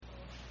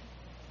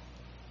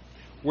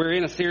We're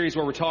in a series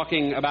where we're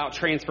talking about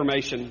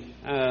transformation.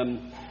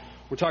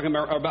 We're talking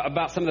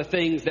about some of the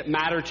things that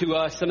matter to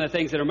us, some of the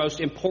things that are most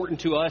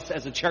important to us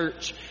as a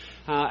church,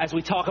 as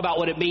we talk about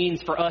what it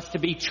means for us to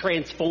be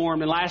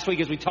transformed. And last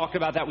week as we talked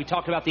about that, we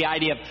talked about the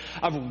idea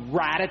of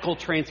radical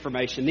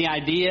transformation. The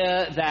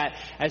idea that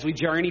as we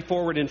journey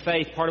forward in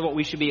faith, part of what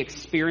we should be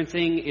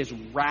experiencing is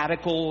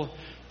radical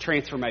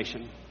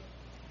transformation.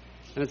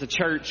 And as a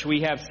church,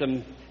 we have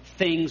some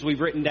things we've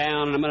written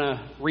down, and I'm going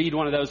to read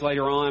one of those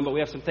later on, but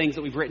we have some things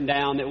that we've written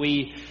down that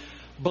we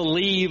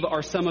believe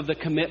are some of the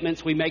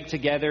commitments we make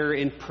together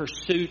in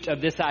pursuit of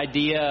this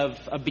idea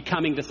of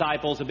becoming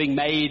disciples, of being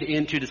made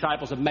into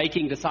disciples, of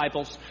making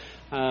disciples,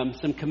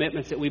 some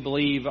commitments that we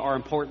believe are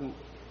important.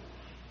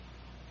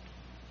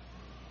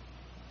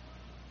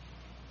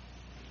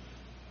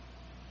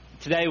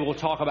 Today we'll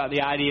talk about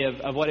the idea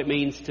of what it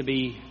means to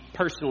be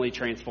personally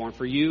transformed,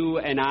 for you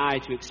and I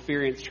to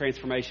experience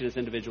transformation as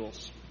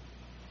individuals.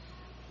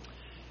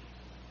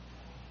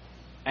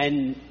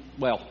 And,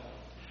 well,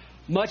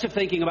 much of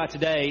thinking about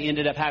today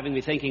ended up having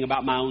me thinking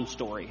about my own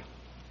story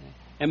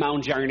and my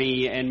own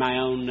journey and my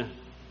own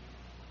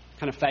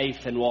kind of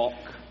faith and walk.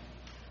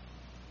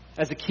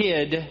 As a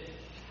kid,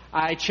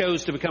 I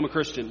chose to become a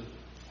Christian.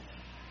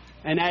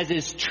 And as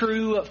is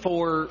true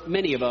for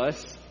many of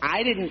us,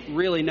 I didn't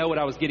really know what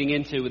I was getting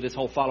into with this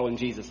whole following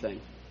Jesus thing.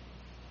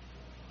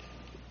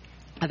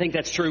 I think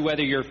that's true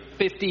whether you're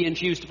 50 and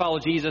choose to follow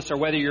Jesus or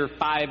whether you're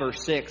 5 or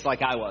 6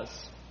 like I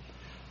was.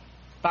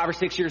 5 or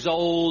 6 years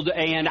old,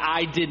 and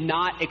I did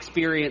not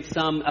experience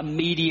some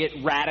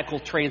immediate radical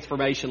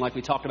transformation like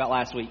we talked about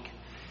last week.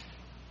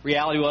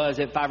 Reality was,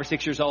 at 5 or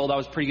 6 years old, I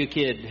was a pretty good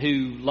kid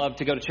who loved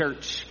to go to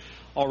church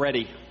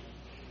already.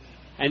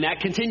 And that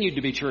continued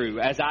to be true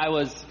as I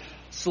was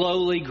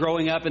slowly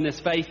growing up in this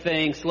faith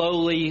thing,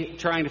 slowly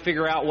trying to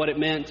figure out what it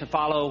meant to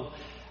follow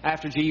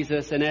after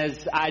Jesus. And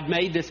as I'd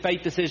made this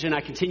faith decision,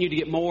 I continued to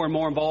get more and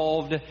more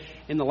involved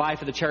in the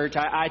life of the church.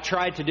 I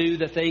tried to do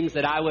the things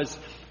that I was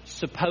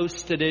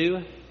supposed to do.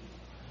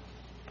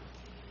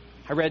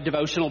 I read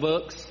devotional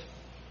books.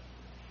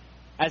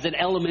 As an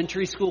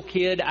elementary school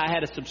kid, I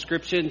had a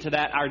subscription to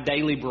that Our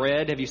Daily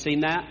Bread. Have you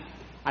seen that?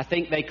 I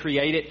think they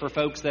create it for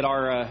folks that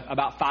are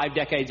about 5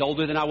 decades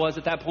older than I was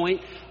at that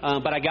point.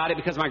 But I got it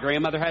because my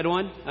grandmother had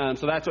one.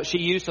 So that's what she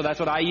used. So that's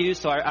what I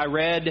used. So I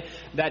read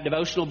that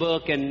devotional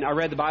book and I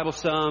read the Bible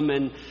some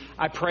and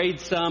I prayed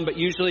some. But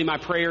usually my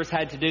prayers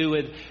had to do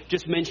with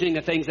just mentioning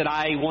the things that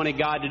I wanted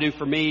God to do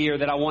for me or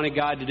that I wanted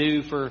God to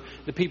do for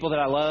the people that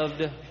I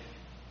loved.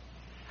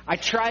 I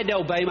tried to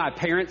obey my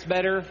parents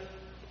better,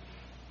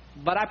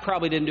 but I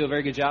probably didn't do a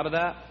very good job of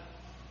that.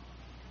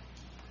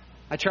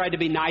 I tried to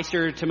be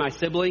nicer to my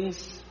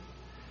siblings,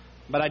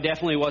 but I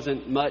definitely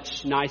wasn't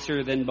much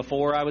nicer than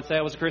before I would say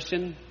I was a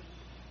Christian.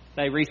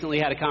 They recently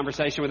had a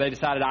conversation where they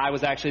decided I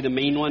was actually the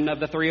mean one of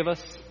the 3 of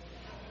us.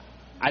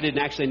 I didn't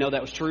actually know that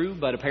was true,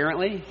 but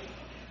apparently.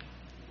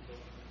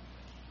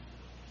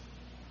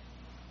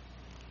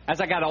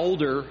 As I got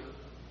older,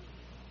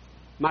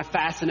 my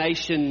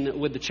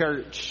fascination with the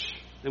church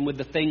and with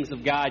the things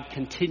of God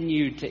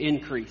continued to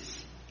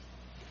increase.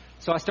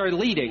 So I started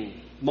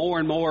leading more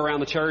and more around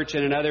the church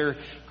and in other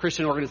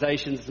Christian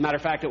organizations. As a matter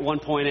of fact, at one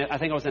point, I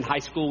think I was in high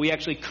school, we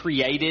actually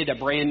created a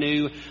brand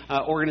new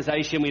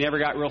organization. We never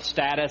got real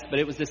status, but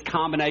it was this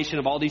combination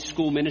of all these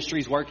school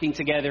ministries working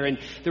together. And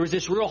there was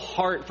this real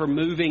heart for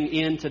moving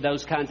into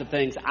those kinds of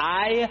things.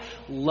 I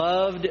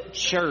loved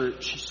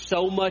church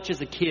so much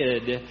as a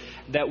kid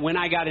that when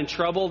I got in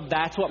trouble,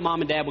 that's what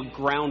Mom and Dad would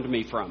ground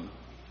me from.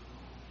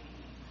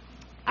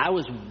 I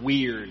was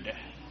weird.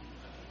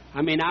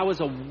 I was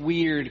a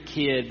weird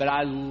kid, but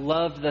I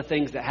loved the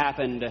things that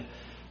happened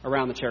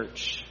around the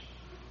church.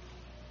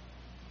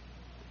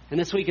 And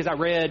this week as I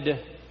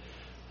read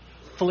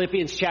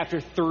Philippians chapter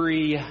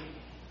 3,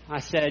 I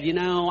said,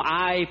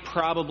 I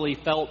probably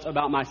felt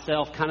about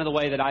myself kind of the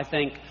way that I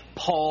think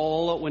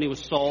Paul, when he was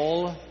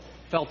Saul,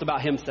 felt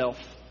about himself.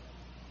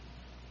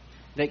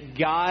 That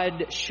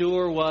God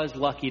sure was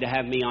lucky to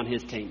have me on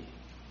his team.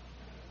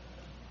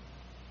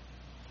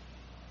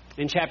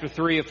 In chapter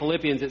 3 of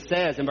Philippians, it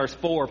says in verse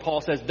 4, Paul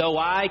says, though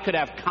I could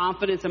have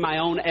confidence in my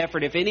own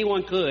effort, if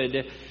anyone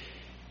could,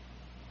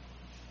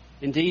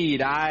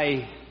 indeed,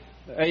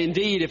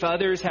 if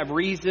others have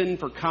reason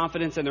for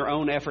confidence in their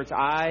own efforts,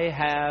 I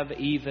have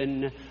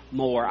even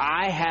more.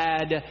 I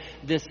had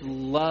this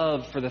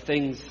love for the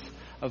things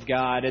of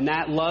God, and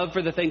that love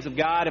for the things of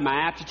God and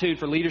my aptitude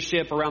for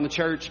leadership around the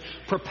church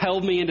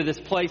propelled me into this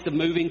place of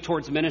moving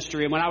towards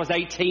ministry. And when I was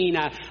 18,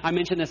 I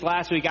mentioned this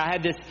last week, I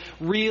had this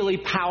really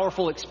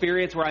powerful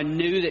experience where I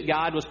knew that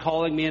God was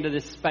calling me into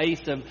this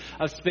space of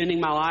spending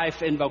my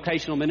life in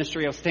vocational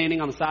ministry. I was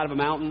standing on the side of a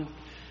mountain,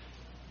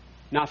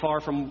 not far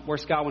from where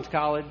Scott went to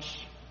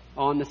college,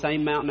 on the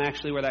same mountain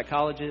actually where that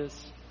college is.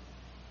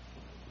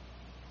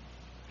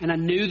 And I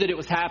knew that it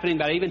was happening,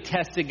 but I even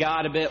tested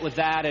God a bit with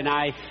that, and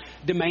I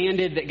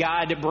demanded that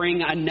God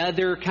bring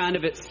another kind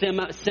of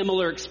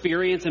similar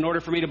experience in order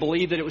for me to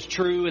believe that it was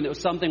true and that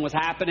something was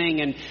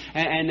happening,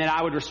 and that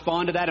I would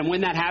respond to that. And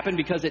when that happened,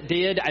 because it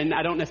did, and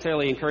I don't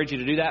necessarily encourage you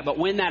to do that, but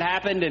when that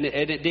happened and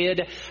it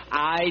did,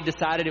 I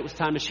decided it was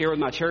time to share with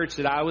my church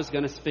that I was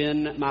going to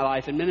spend my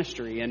life in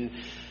ministry. And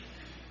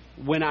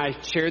when I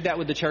shared that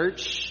with the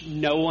church,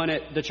 no one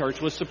at the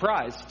church was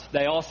surprised.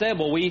 They all said,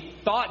 well, we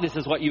thought this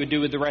is what you would do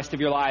with the rest of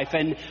your life.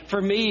 And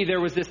for me, there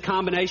was this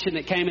combination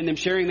that came in them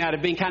sharing that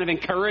of being kind of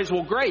encouraged.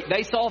 Well, great.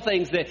 They saw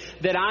things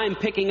that I'm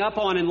picking up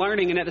on and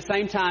learning. And at the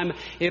same time,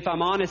 if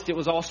I'm honest, it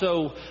was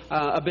also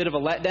a bit of a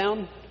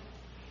letdown,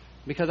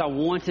 because I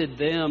wanted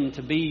them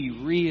to be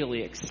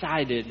really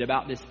excited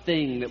about this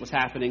thing that was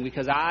happening,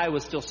 because I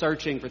was still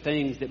searching for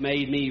things that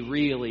made me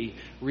really,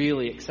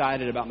 really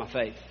excited about my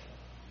faith.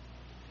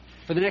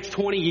 For the next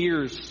 20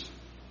 years,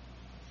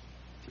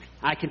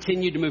 I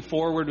continued to move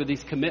forward with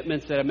these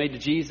commitments that I made to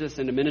Jesus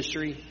and to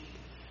ministry,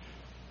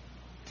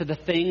 to the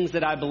things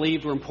that I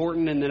believed were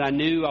important and that I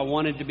knew I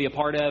wanted to be a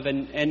part of.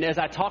 And as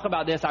I talk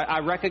about this, I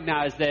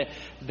recognize that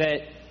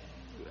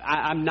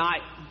I'm not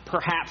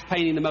perhaps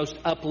painting the most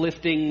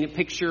uplifting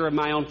picture of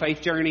my own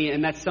faith journey,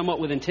 and that's somewhat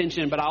with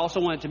intention, but I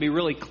also want it to be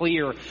really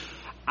clear.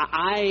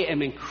 I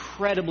am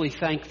incredibly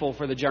thankful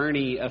for the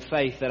journey of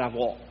faith that I've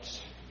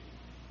walked.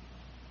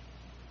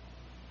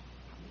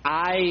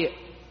 I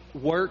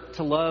worked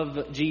to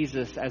love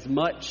Jesus as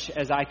much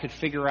as I could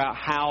figure out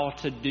how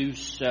to do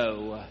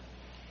so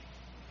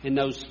in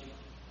those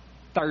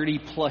 30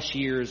 plus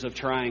years of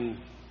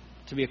trying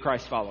to be a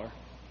Christ follower.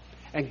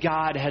 And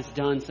God has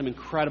done some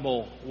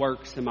incredible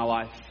works in my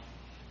life.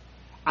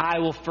 I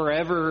will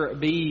forever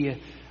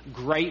be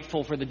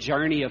grateful for the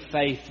journey of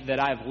faith that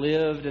I've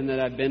lived and that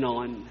I've been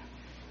on.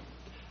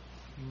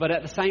 But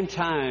at the same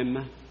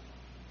time,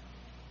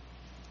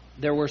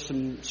 there were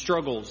some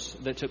struggles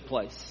that took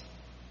place.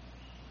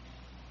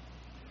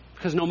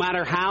 Because no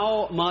matter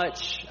how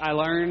much I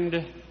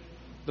learned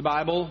the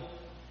Bible,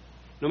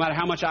 no matter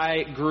how much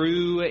I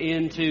grew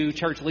into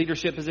church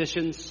leadership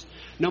positions,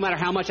 no matter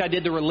how much I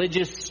did the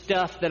religious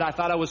stuff that I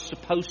thought I was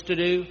supposed to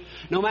do,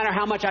 no matter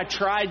how much I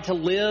tried to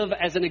live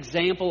as an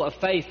example of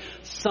faith,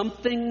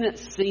 something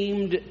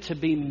seemed to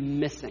be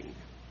missing.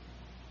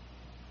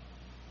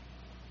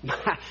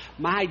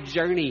 My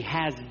journey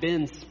has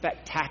been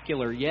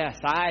spectacular. Yes,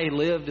 I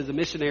lived as a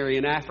missionary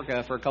in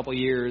Africa for a couple of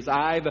years.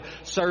 I've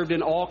served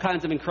in all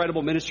kinds of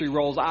incredible ministry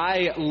roles.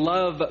 I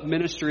love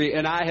ministry,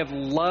 and I have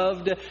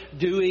loved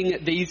doing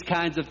these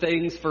kinds of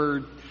things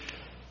for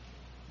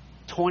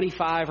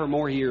 25 or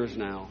more years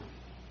now.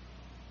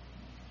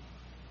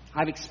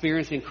 I've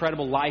experienced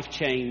incredible life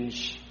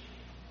change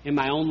in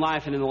my own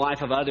life and in the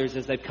life of others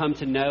as they've come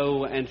to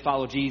know and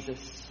follow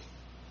Jesus.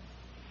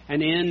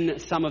 And in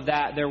some of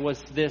that, there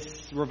was this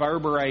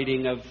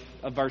reverberating of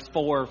verse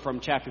 4 from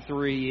chapter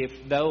 3.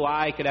 If though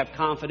I could have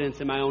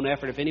confidence in my own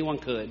effort, if anyone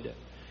could.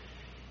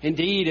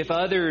 Indeed, if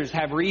others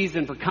have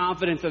reason for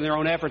confidence in their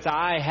own efforts,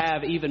 I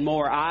have even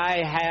more.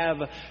 I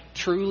have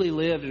truly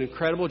lived an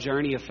incredible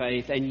journey of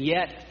faith. And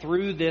yet,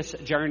 through this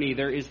journey,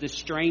 there is this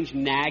strange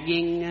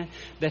nagging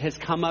that has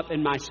come up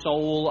in my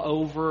soul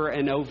over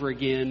and over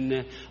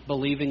again,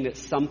 believing that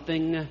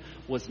something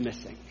was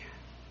missing.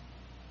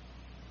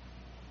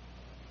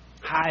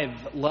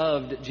 I've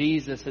loved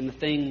Jesus and the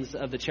things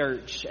of the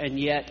church, and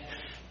yet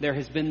there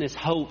has been this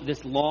hope,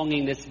 this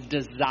longing, this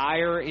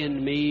desire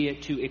in me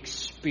to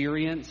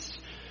experience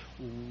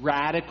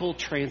radical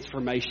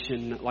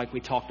transformation like we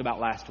talked about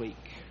last week.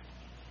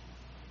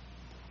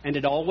 And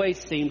it always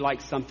seemed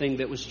like something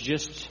that was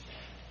just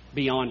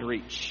beyond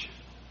reach.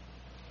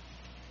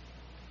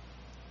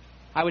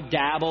 I would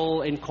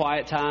dabble in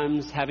quiet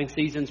times, having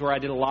seasons where I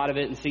did a lot of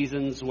it and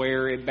seasons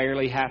where it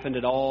barely happened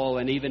at all.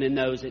 And even in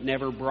those, it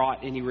never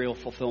brought any real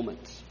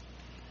fulfillment.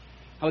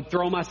 I would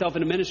throw myself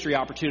into ministry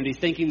opportunities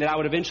thinking that I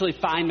would eventually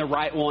find the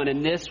right one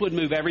and this would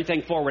move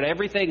everything forward.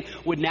 Everything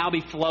would now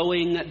be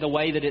flowing the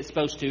way that it's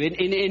supposed to.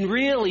 In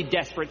really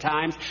desperate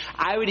times,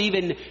 I would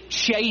even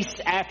chase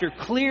after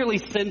clearly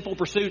sinful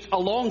pursuits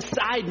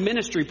alongside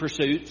ministry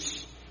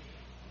pursuits.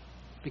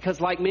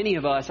 Because like many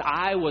of us,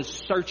 I was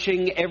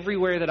searching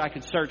everywhere that I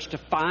could search to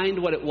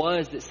find what it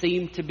was that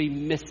seemed to be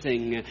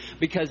missing.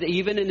 Because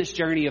even in this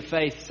journey of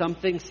faith,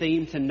 something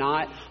seemed to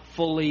not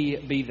fully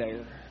be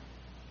there.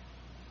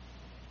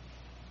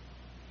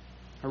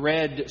 I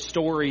read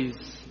stories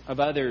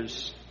of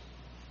others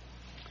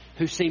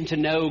who seemed to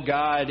know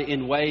God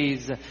in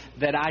ways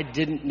that I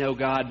didn't know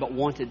God but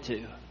wanted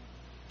to.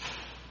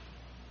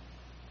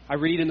 I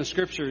read in the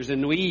scriptures,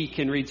 and we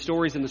can read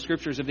stories in the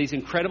scriptures of these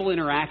incredible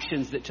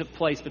interactions that took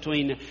place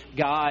between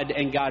God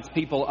and God's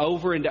people.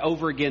 Over and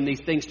over again, these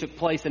things took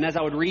place. And as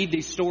I would read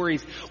these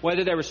stories,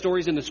 whether they were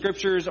stories in the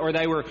scriptures or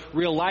they were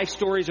real life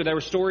stories or they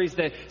were stories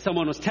that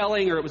someone was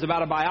telling or it was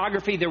about a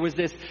biography, there was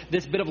this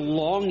bit of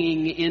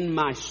longing in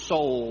my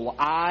soul.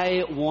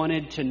 I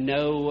wanted to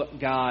know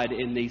God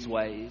in these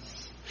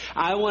ways.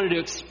 I wanted to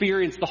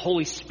experience the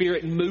Holy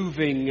Spirit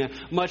moving,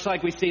 much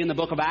like we see in the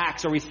book of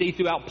Acts, or we see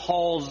throughout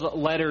Paul's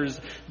letters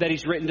that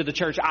he's written to the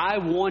church. I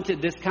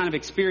wanted this kind of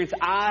experience.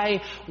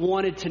 I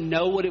wanted to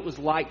know what it was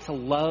like to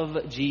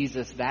love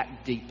Jesus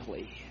that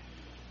deeply.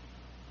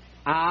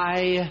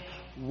 I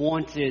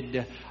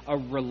wanted a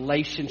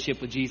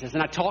relationship with Jesus.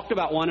 And I talked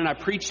about one, and I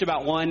preached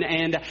about one,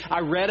 and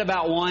I read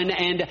about one,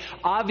 and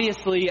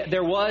obviously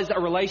there was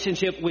a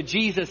relationship with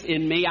Jesus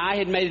in me. I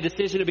had made a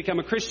decision to become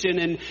a Christian,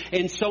 and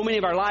in so many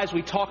of our lives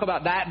we talk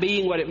about that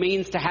being what it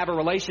means to have a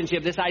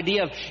relationship, this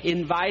idea of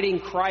inviting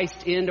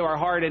Christ into our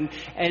heart.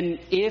 And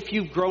if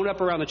you've grown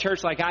up around the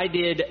church like I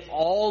did,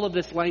 all of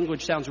this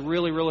language sounds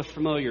really, really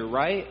familiar,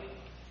 right?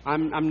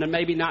 I'm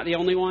maybe not the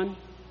only one.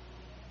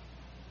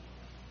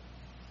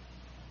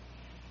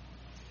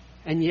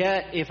 And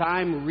yet, if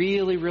I'm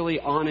really, really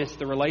honest,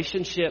 the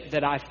relationship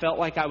that I felt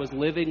like I was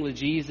living with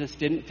Jesus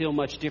didn't feel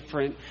much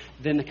different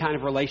than the kind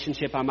of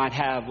relationship I might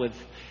have with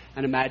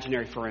an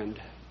imaginary friend.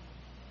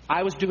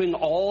 I was doing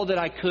all that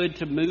I could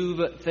to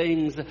move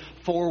things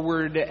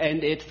forward,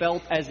 and it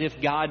felt as if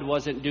God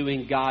wasn't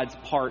doing God's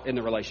part in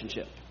the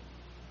relationship.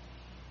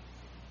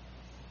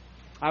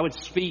 I would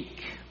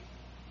speak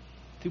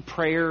through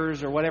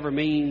prayers or whatever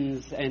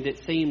means, and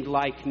it seemed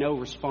like no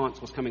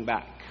response was coming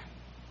back.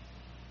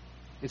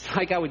 It's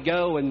like I would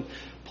go and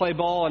play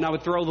ball, and I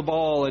would throw the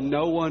ball, and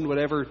no one would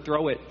ever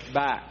throw it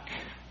back.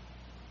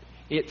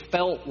 It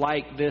felt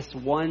like this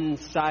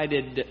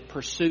one-sided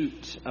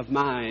pursuit of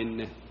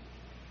mine,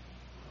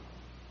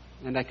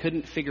 and I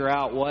couldn't figure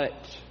out what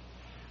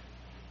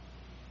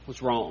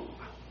was wrong.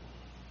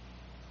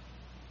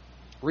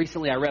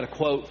 Recently, I read a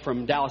quote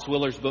from Dallas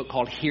Willard's book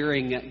called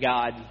Hearing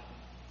God.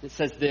 It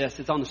says this.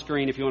 It's on the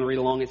screen if you want to read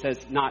along. It says,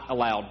 not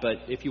aloud,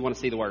 but if you want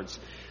to see the words.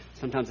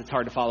 Sometimes it's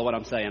hard to follow what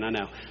I'm saying, I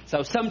know.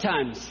 So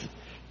sometimes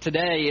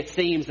today it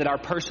seems that our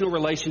personal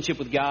relationship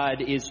with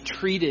God is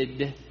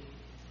treated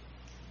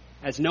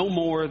as no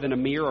more than a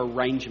mere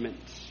arrangement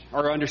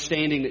or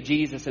understanding that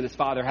Jesus and His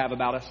Father have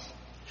about us.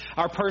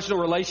 Our personal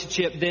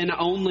relationship then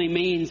only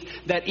means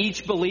that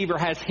each believer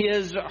has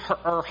his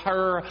or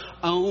her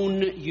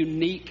own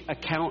unique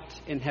account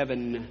in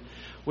heaven,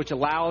 which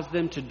allows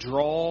them to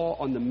draw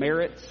on the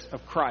merits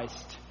of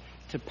Christ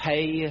to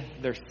pay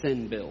their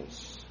sin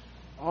bills.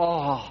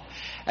 Oh,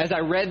 as I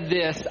read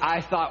this,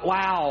 I thought,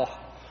 wow,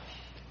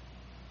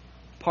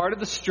 part of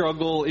the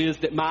struggle is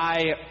that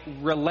my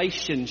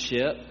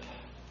relationship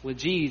with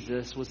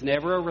Jesus was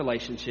never a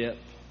relationship.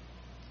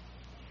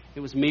 It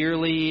was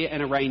merely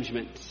an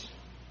arrangement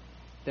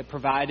that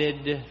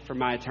provided for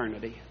my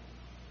eternity.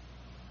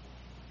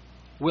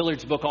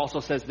 Willard's book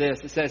also says this.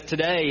 It says,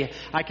 today,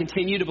 I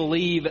continue to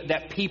believe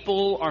that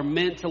people are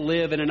meant to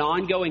live in an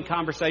ongoing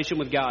conversation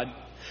with God,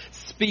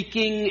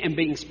 speaking and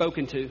being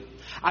spoken to.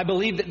 I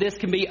believe that this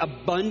can be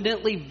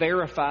abundantly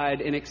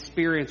verified and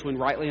experienced when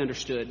rightly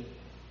understood.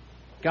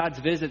 God's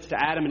visits to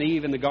Adam and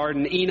Eve in the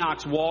garden,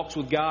 Enoch's walks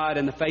with God,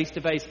 and the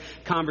face-to-face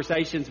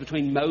conversations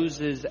between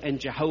Moses and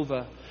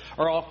Jehovah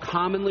are all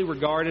commonly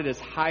regarded as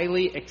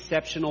highly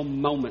exceptional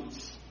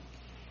moments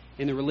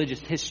in the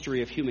religious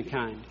history of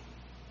humankind.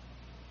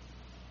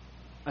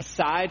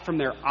 Aside from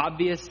their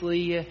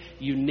obviously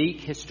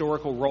unique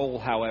historical role,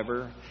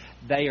 however,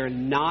 they are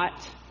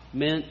not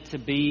meant to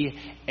be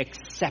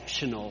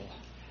exceptional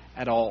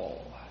at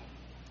all.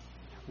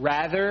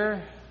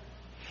 Rather,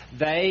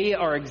 they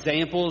are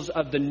examples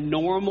of the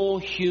normal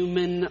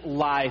human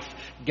life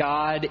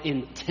God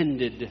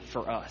intended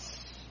for us.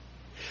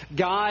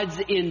 God's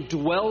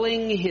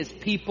indwelling His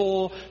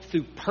people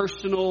through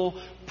personal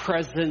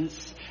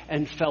presence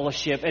and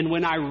fellowship. And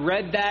when I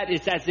read that,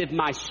 it's as if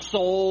my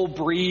soul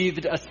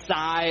breathed a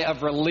sigh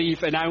of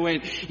relief, and I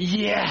went,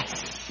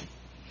 yes,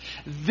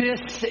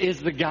 this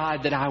is the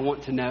God that I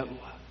want to know.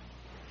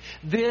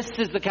 This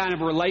is the kind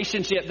of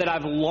relationship that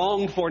I've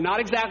longed for. Not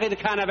exactly the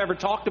kind I've ever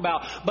talked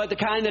about, but the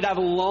kind that I've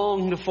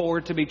longed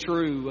for to be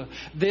true.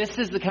 This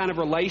is the kind of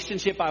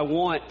relationship I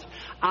want.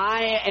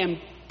 I am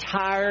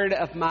tired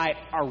of my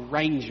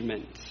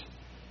arrangement.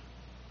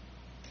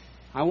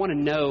 I want to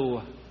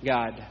know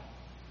God.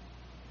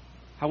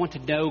 I want to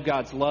know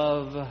God's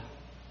love.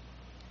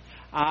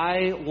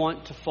 I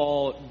want to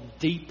fall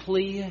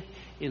deeply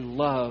in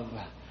love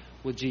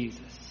with Jesus.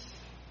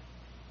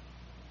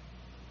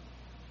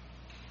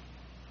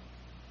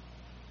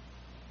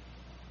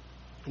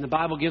 And the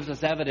Bible gives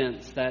us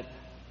evidence that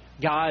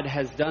God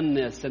has done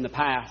this in the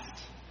past.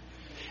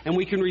 And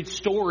we can read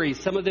stories,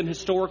 some of them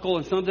historical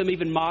and some of them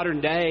even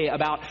modern day,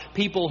 about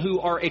people who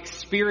are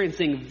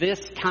experiencing this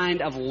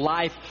kind of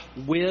life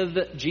with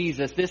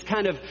Jesus, this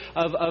kind of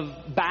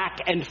back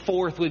and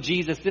forth with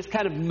Jesus, this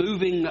kind of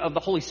moving of the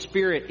Holy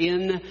Spirit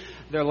in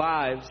their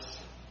lives.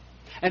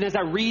 And as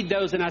I read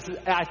those and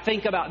I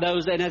think about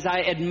those, and as I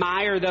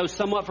admire those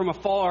somewhat from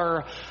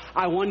afar,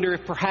 I wonder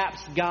if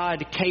perhaps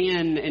God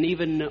can and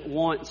even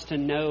wants to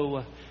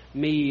know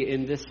me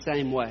in this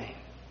same way.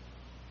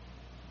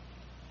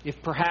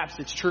 If perhaps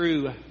it's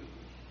true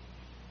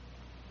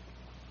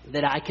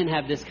that I can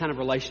have this kind of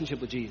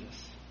relationship with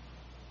Jesus.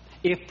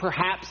 If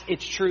perhaps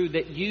it's true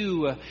that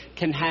you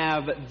can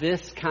have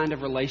this kind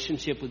of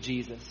relationship with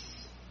Jesus.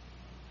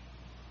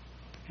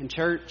 And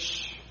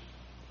church,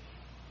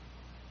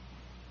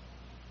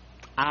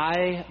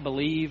 I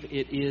believe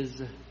it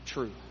is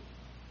true.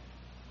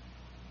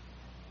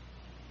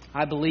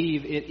 I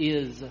believe it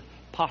is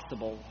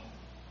possible.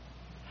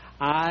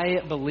 I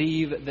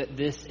believe that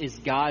this is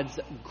God's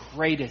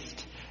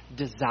greatest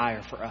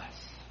desire for us.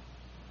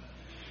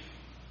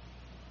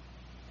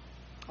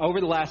 Over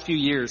the last few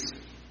years,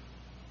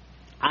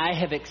 I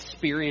have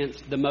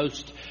experienced the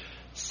most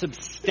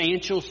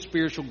substantial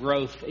spiritual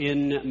growth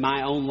in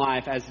my own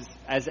life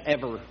as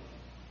ever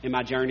in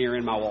my journey or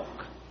in my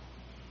walk.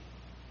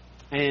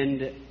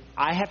 And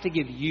I have to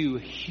give you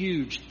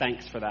huge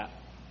thanks for that.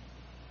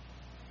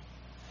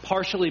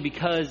 Partially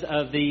because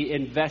of the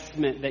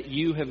investment that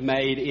you have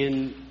made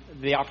in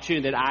the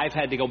opportunity that I've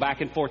had to go back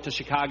and forth to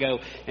Chicago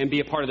and be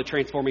a part of the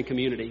transforming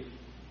community.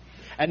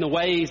 And the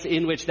ways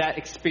in which that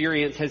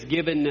experience has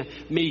given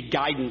me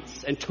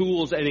guidance and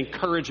tools and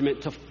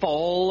encouragement to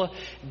fall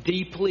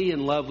deeply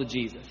in love with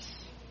Jesus.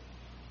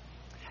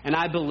 And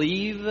I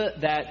believe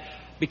that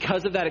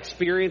because of that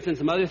experience and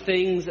some other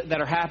things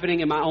that are happening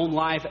in my own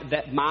life,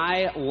 that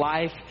my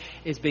life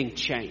is being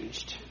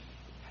changed.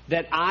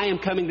 That I am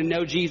coming to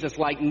know Jesus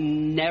like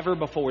never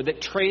before.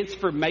 That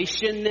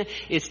transformation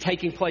is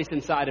taking place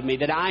inside of me.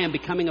 That I am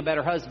becoming a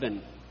better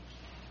husband.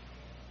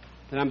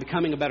 That I'm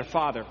becoming a better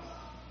father.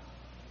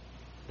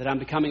 That I'm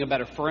becoming a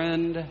better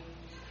friend.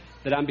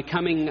 That I'm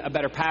becoming a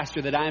better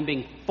pastor. That I am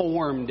being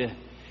formed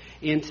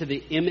into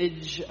the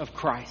image of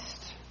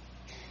Christ.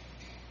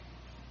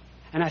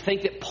 And I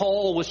think that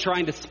Paul was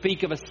trying to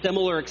speak of a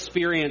similar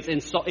experience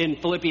in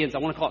Philippians. I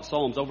want to call it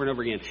Psalms over and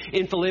over again.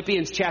 In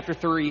Philippians chapter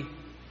 3.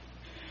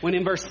 When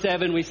in verse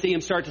 7 we see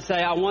him start to say,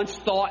 I once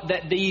thought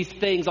that these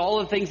things, all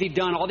the things he'd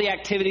done, all the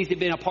activities he'd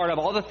been a part of,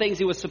 all the things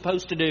he was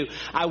supposed to do,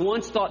 I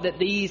once thought that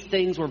these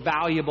things were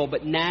valuable,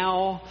 but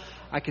now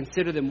I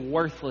consider them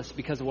worthless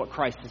because of what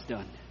Christ has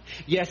done.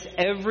 Yes,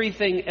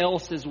 everything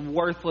else is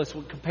worthless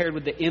when compared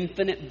with the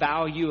infinite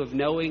value of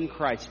knowing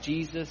Christ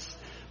Jesus,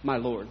 my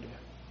Lord.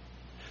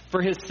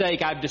 For his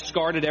sake, I've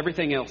discarded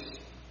everything else,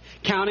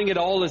 counting it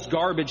all as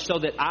garbage so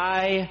that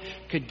I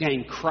could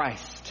gain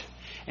Christ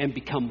and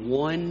become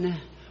one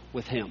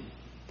with him.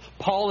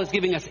 Paul is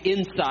giving us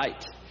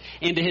insight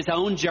into his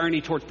own journey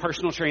towards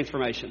personal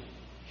transformation,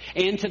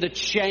 into the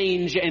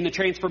change and the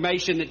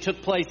transformation that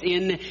took place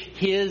in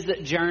his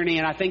journey.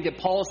 And I think that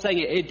Paul is saying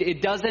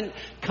it doesn't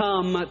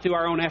come through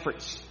our own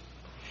efforts.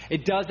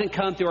 It doesn't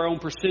come through our own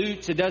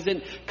pursuits. It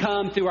doesn't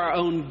come through our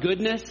own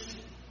goodness.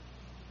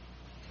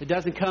 It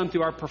doesn't come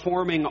through our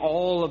performing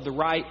all of the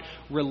right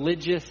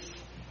religious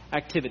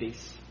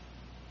activities.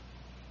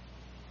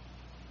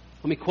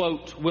 Let me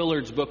quote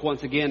Willard's book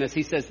once again as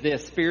he says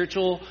this: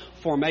 spiritual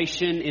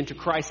formation into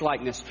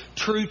Christ-likeness,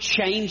 true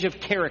change of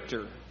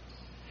character,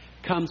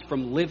 comes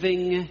from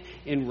living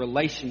in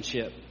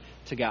relationship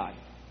to God.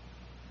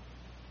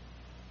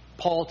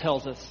 Paul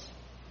tells us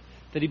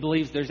that he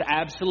believes there's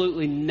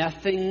absolutely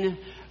nothing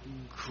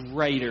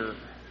greater.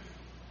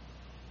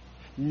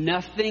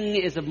 Nothing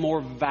is of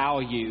more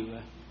value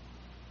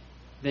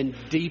than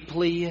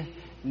deeply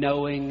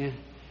knowing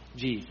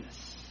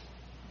Jesus.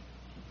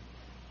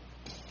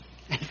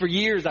 And for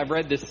years I've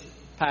read this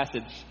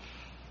passage.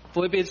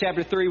 Philippians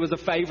chapter 3 was a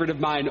favorite of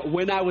mine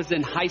when I was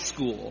in high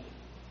school.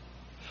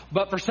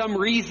 But for some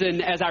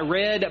reason, as I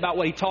read about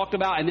what he talked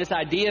about and this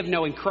idea of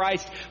knowing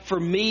Christ, for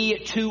me,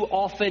 too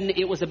often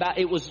it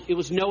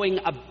was knowing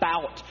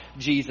about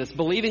Jesus.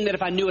 Believing that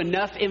if I knew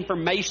enough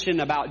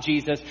information about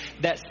Jesus,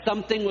 that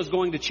something was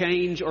going to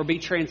change or be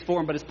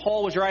transformed. But as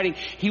Paul was writing,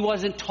 he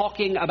wasn't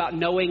talking about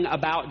knowing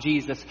about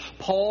Jesus.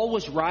 Paul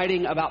was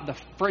writing about the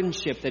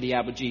friendship that he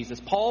had with Jesus.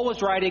 Paul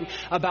was writing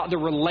about the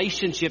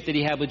relationship that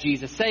he had with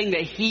Jesus, saying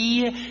that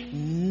he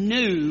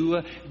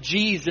knew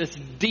Jesus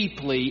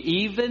deeply,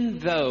 even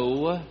though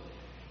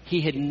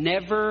he had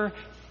never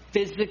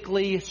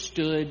physically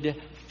stood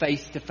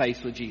face to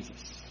face with Jesus.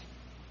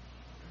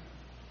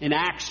 In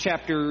Acts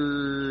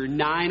chapter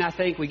 9, I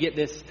think, we get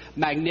this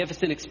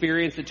magnificent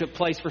experience that took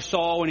place for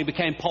Saul when he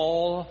became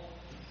Paul.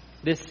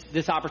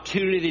 This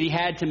opportunity that he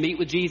had to meet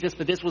with Jesus,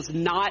 but this was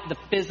not the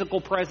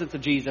physical presence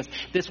of Jesus.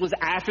 This was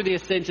after the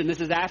ascension.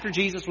 This is after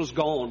Jesus was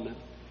gone.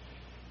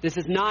 This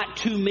is not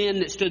two men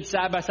that stood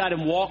side by side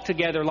and walked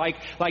together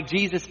like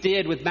Jesus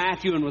did with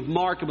Matthew and with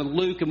Mark and with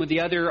Luke and with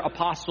the other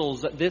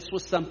apostles. This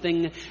was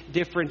something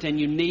different and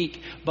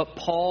unique. But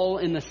Paul,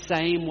 in the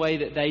same way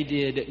that they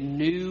did,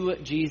 knew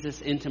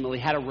Jesus intimately,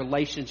 had a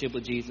relationship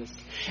with Jesus,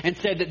 and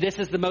said that this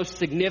is the most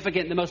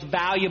significant, the most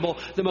valuable,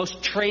 the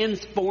most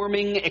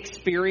transforming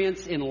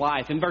experience in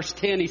life. In verse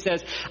 10, he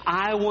says,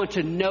 I want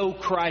to know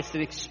Christ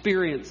and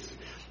experience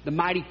the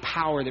mighty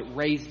power that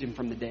raised him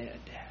from the dead.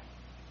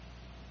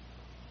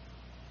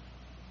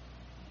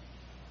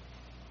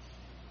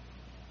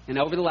 And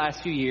over the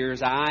last few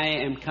years, I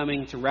am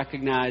coming to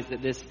recognize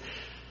that this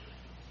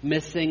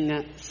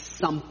missing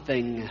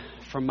something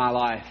from my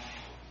life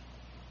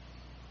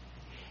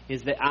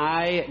is that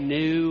I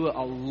knew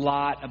a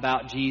lot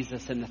about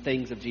Jesus and the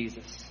things of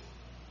Jesus.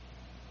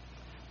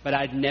 But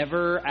I'd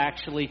never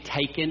actually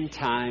taken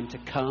time to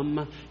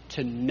come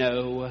to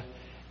know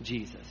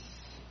Jesus.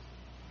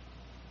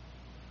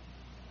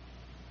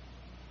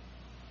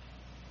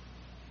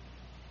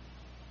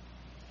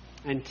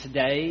 And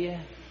today,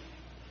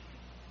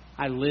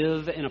 I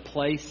live in a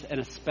place and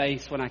a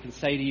space when I can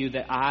say to you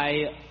that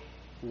I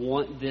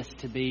want this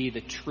to be the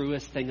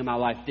truest thing in my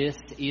life. This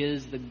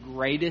is the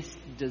greatest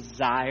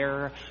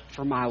desire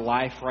for my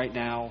life right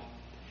now.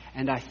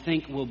 And I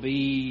think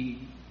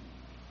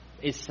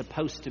is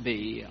supposed to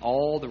be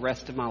all the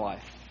rest of my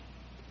life.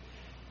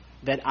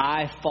 That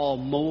I fall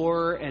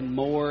more and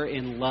more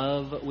in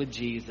love with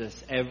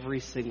Jesus every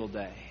single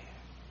day.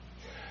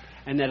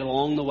 And that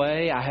along the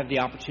way, I have the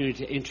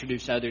opportunity to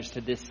introduce others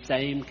to this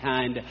same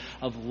kind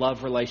of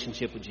love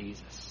relationship with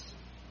Jesus.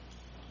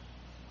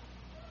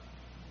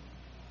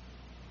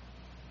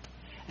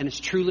 And it's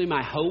truly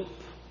my hope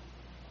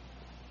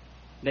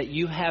that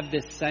you have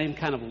this same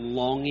kind of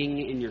longing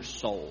in your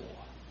soul.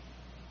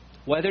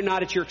 Whether or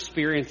not it's your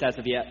experience as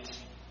of yet,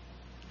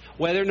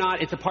 whether or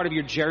not it's a part of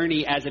your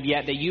journey as of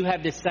yet, that you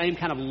have this same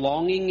kind of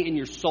longing in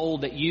your soul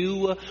that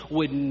you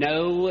would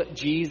know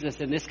Jesus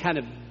in this kind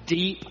of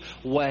deep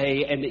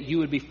way, and that you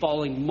would be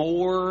falling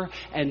more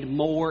and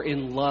more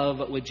in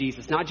love with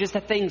Jesus. Not just the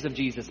things of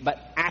Jesus, but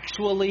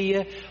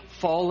actually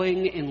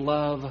falling in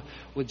love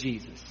with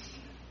Jesus.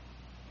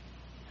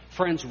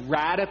 Friends,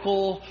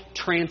 radical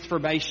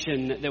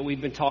transformation that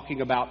we've been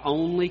talking about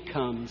only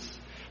comes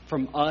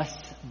from us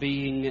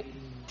being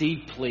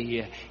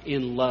deeply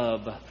in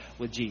love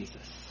with Jesus.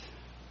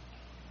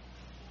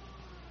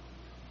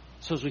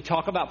 So as we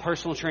talk about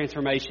personal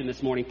transformation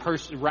this morning,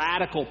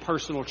 radical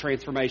personal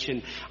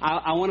transformation,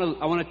 I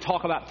want to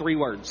talk about 3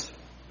 words.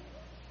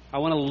 I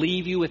want to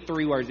leave you with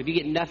 3 words. If you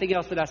get nothing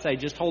else that I say,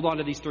 just hold on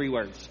to these 3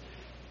 words.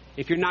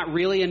 If you're not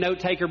really a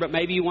note taker, but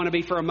maybe you want to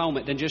be for a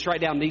moment, then just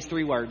write down these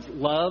 3 words: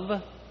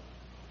 love,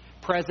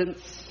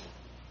 presence,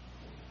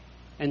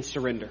 and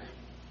surrender.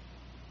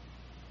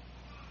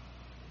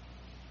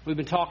 We've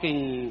been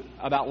talking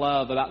about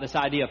love, about this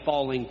idea of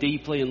falling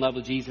deeply in love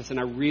with Jesus, and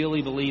I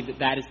really believe that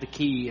that is the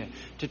key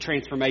to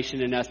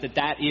transformation in us,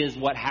 that is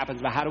what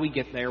happens. But how do we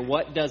get there?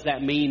 What does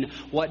that mean?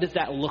 What does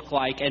that look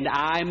like? And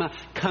I'm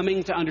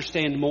coming to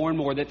understand more and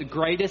more that the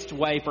greatest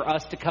way for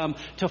us to come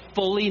to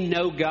fully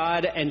know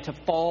God and to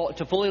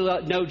fully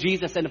know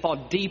Jesus and to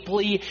fall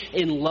deeply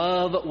in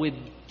love with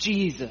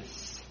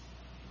Jesus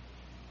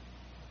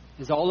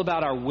is all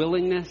about our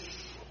willingness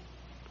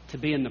to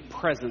be in the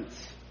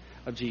presence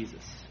of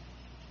Jesus.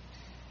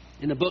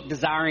 In the book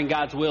Desiring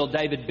God's Will,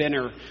 David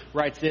Benner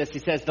writes this. He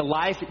says, "The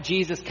life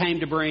Jesus came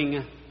to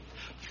bring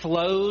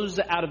flows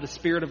out of the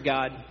Spirit of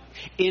God,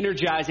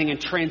 energizing and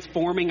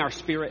transforming our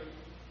spirit.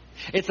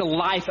 It's a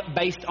life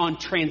based on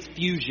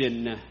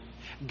transfusion.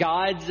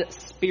 God's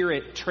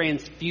Spirit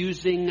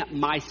transfusing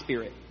my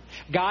spirit.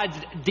 God's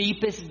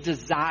deepest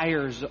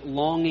desires,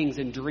 longings,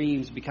 and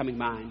dreams becoming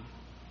mine.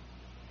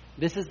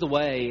 This is the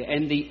way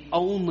and the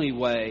only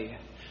way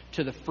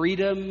to the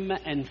freedom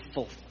and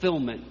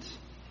fulfillment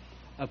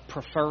of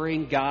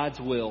preferring God's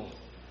will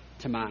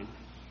to mine."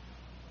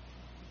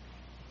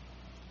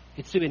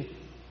 It's to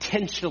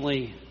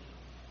intentionally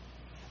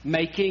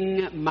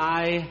making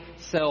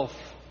myself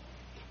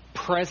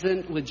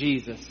present with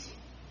Jesus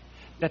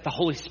that the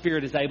Holy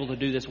Spirit is able to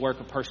do this work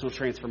of personal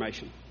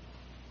transformation.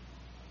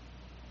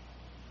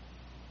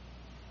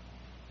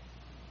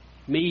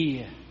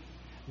 Me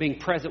being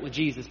present with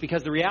Jesus,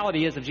 because the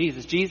reality is of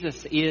Jesus,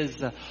 Jesus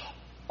is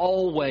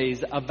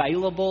always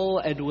available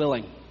and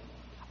willing.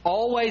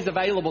 Always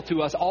available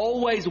to us,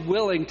 always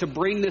willing to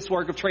bring this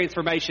work of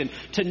transformation,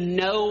 to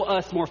know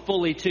us more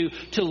fully, to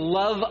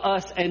love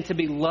us and to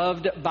be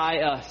loved by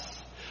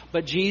us.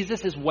 But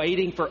Jesus is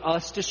waiting for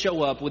us to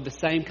show up with the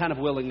same kind of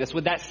willingness,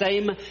 with that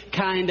same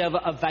kind of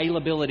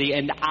availability,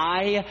 and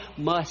I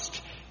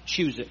must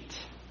choose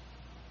it.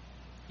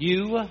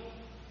 You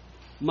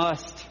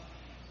must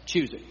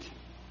choose it.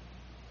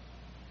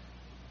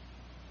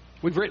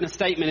 We've written a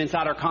statement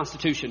inside our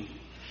Constitution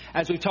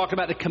as we talk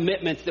about the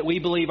commitments that we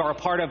believe are a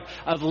part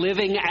of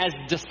living as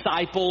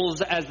disciples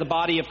as the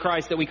body of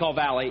Christ that we call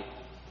Valley.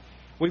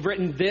 We've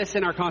written this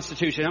in our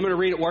Constitution. I'm going to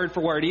read it word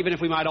for word, even if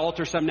we might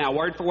alter some now.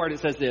 Word for word, it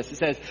says this. It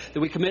says that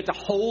we commit to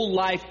whole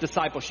life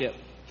discipleship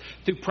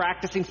through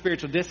practicing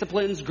spiritual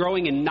disciplines,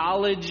 growing in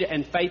knowledge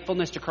and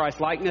faithfulness to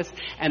Christ's likeness,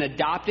 and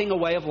adopting a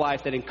way of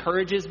life that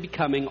encourages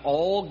becoming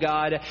all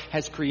God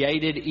has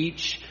created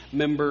each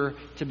member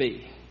to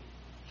be.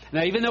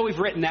 Now, even though we've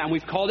written that and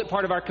we've called it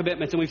part of our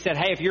commitments and we've said,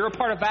 hey, if you're a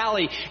part of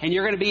Valley and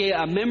you're going to be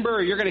a member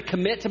or you're going to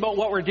commit to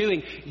what we're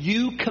doing,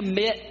 you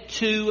commit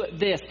to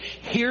this.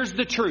 Here's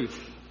the truth.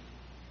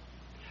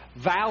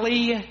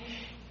 Valley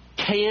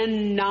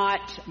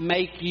cannot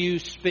make you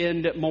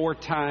spend more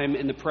time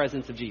in the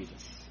presence of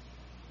Jesus.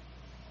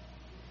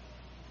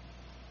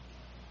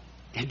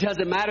 It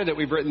doesn't matter that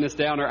we've written this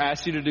down or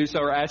asked you to do so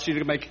or asked you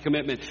to make a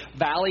commitment.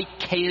 Valley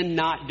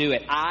cannot do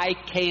it. I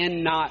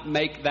cannot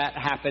make that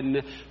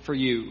happen for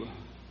you.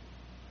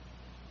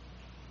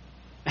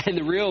 And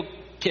the real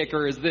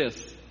kicker is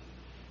this: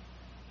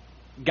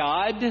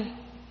 God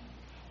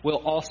will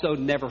also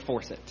never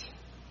force it.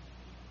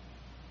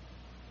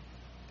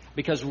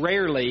 Because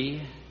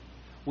rarely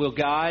will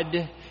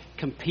God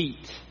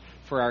compete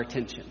for our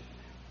attention.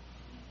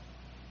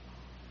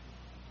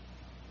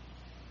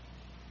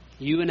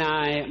 You and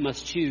I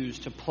must choose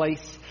to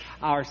place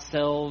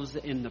ourselves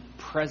in the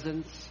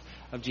presence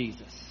of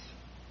Jesus.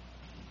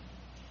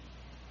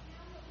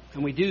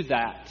 And we do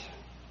that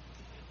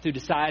through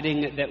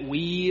deciding that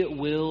we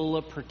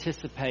will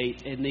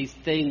participate in these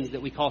things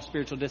that we call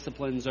spiritual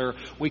disciplines, or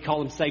we call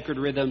them sacred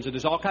rhythms, or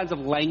there's all kinds of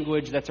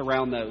language that's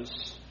around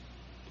those.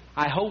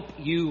 I hope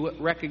you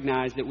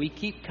recognize that we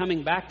keep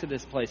coming back to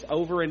this place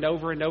over and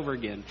over and over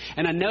again.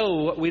 And I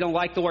know we don't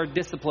like the word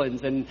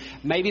disciplines, and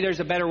maybe there's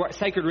a better word.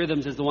 Sacred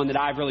rhythms is the one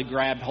that I've really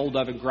grabbed hold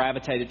of and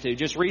gravitated to.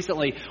 Just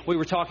recently, we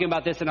were talking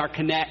about this in our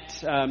Connect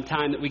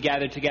time that we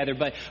gathered together.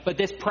 But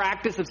this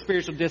practice of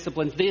spiritual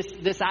disciplines,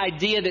 this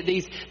idea that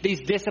these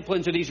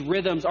disciplines or these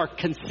rhythms are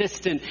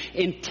consistent,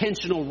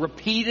 intentional,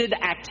 repeated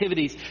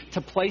activities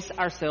to place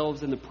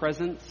ourselves in the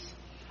presence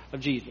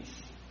of Jesus.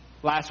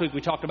 Last week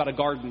we talked about a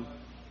garden.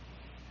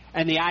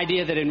 And the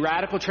idea that in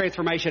radical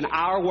transformation,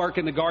 our work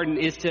in the garden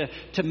is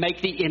to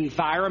make the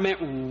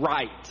environment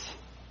right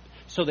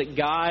so that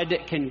God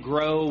can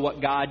grow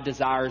what God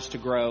desires to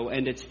grow.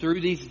 And it's through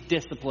these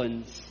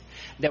disciplines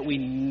that we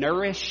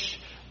nourish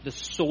the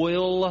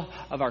soil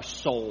of our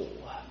soul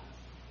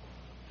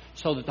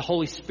so that the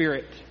Holy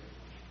Spirit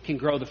can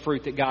grow the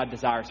fruit that God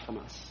desires from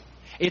us.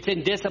 It's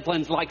in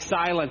disciplines like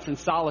silence and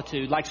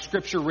solitude, like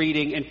scripture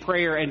reading and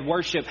prayer and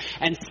worship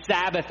and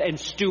Sabbath and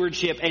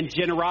stewardship and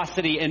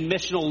generosity and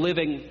missional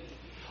living.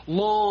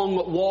 Long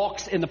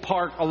walks in the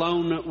park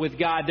alone with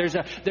God.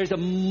 There's a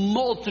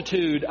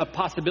multitude of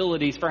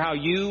possibilities for how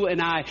you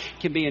and I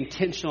can be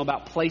intentional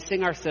about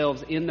placing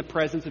ourselves in the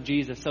presence of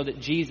Jesus so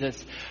that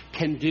Jesus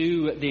can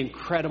do the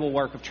incredible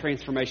work of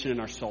transformation in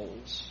our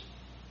souls.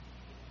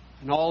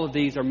 And all of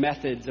these are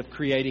methods of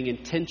creating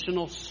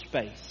intentional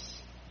space.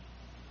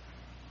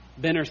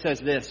 Benner says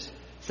this,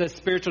 says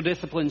spiritual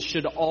disciplines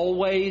should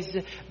always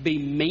be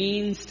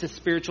means to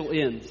spiritual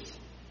ends.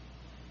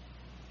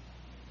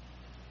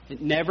 They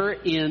never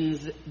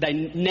ends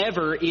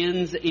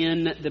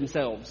in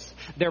themselves.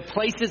 They're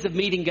places of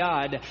meeting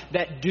God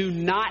that do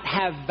not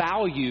have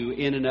value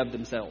in and of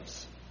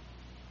themselves.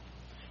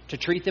 To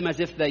treat them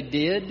as if they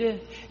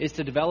did is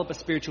to develop a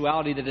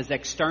spirituality that is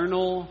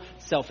external,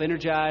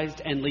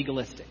 self-energized, and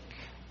legalistic.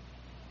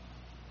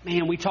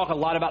 Man, we talk a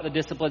lot about the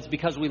disciplines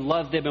because we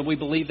love them and we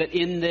believe that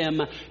in them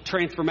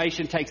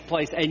transformation takes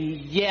place.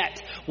 And yet,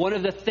 one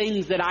of the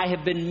things that I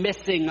have been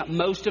missing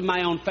most of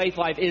my own faith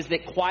life is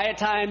that quiet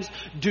times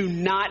do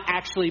not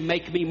actually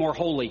make me more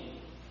holy.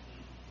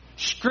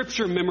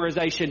 Scripture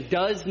memorization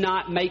does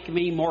not make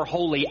me more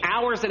holy.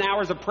 Hours and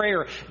hours of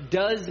prayer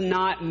does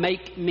not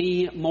make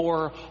me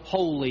more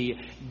holy.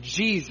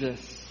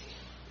 Jesus,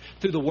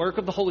 through the work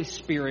of the Holy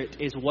Spirit,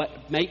 is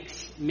what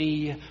makes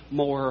me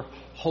more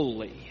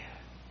holy.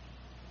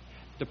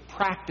 The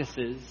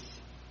practices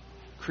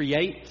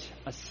create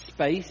a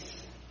space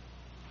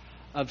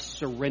of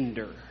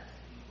surrender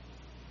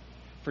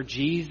for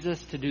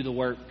Jesus to do the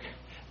work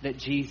that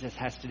Jesus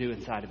has to do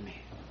inside of me.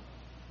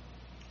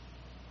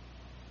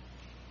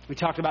 We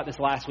talked about this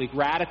last week.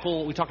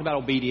 We talked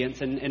about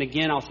obedience. And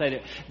again, I'll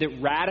say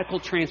that radical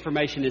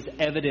transformation is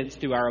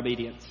evidenced through our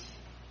obedience.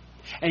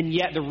 And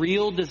yet the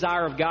real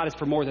desire of God is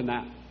for more than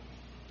that.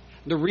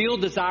 The real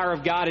desire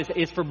of God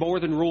is for more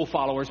than rule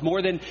followers,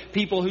 more than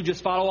people who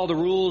just follow all the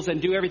rules and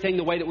do everything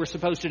the way that we're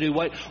supposed to do.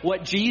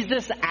 What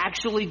Jesus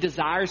actually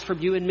desires from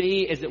you and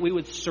me is that we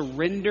would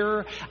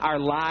surrender our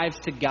lives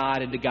to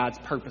God and to God's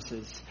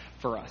purposes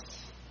for us.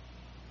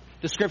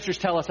 The scriptures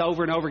tell us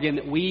over and over again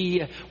that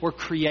we were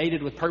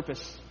created with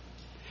purpose,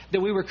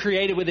 that we were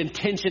created with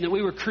intention, that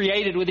we were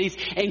created with these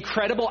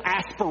incredible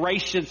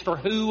aspirations for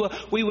who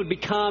we would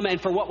become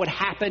and for what would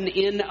happen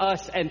in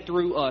us and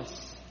through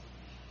us.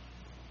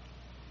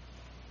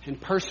 And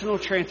personal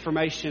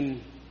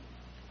transformation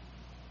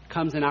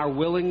comes in our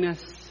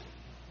willingness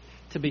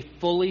to be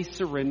fully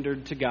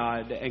surrendered to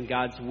God and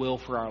God's will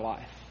for our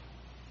life.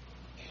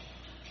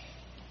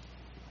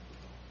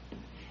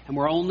 And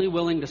we're only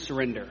willing to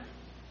surrender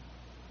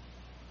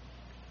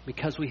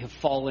because we have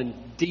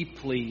fallen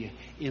deeply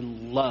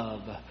in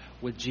love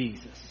with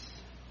Jesus.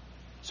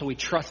 So we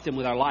trust Him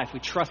with our life.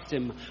 We trust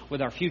Him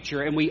with our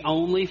future. And we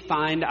only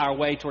find our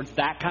way towards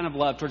that kind of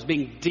love, towards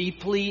being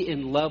deeply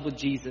in love with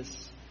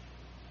Jesus,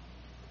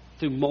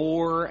 through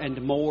more and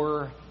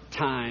more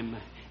time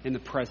in the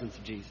presence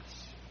of Jesus.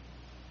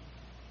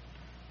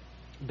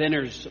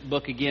 Benner's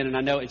book again, and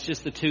I know it's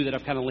just the two that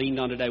I've kind of leaned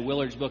on today,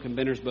 Willard's book and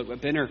Benner's book,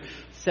 but Benner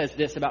says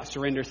this about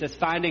surrender. It says,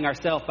 finding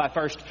ourselves by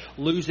first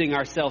losing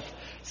ourselves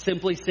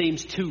simply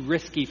seems too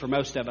risky for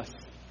most of us.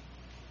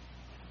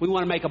 We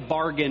want to make a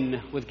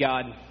bargain with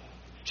God.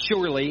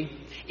 Surely,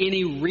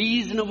 any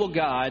reasonable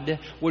God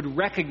would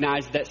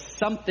recognize that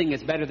something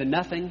is better than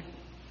nothing,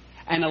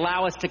 and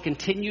allow us to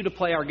continue to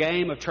play our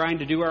game of trying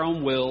to do our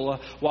own will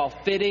while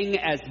fitting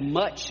as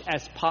much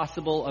as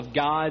possible of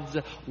God's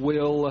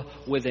will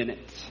within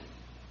it.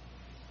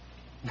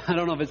 I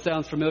don't know if it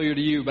sounds familiar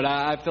to you, but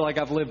I feel like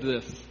I've lived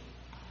this.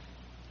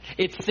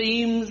 It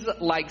seems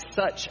like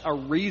such a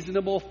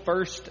reasonable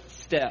first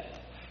step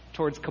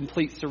towards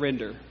complete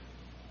surrender.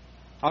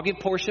 I'll give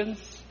portions.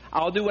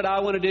 I'll do what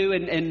I want to do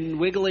and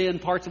wiggle in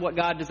parts of what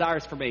God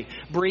desires for me.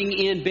 Bring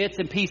in bits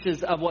and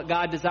pieces of what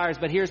God desires.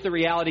 But here's the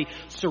reality.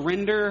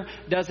 Surrender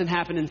doesn't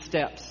happen in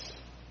steps.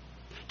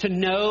 To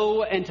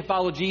know and to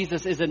follow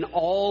Jesus is an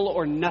all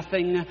or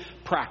nothing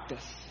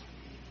practice.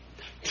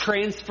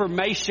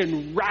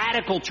 Transformation,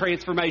 radical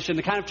transformation,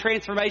 the kind of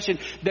transformation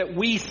that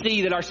we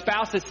see, that our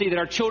spouses see, that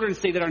our children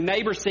see, that our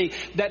neighbors see,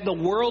 that the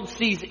world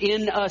sees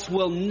in us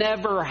will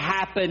never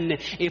happen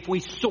if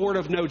we sort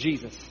of know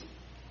Jesus.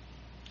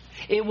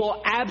 It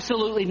will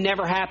absolutely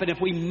never happen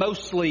if we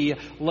mostly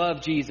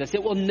love Jesus.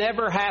 It will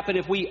never happen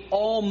if we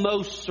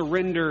almost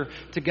surrender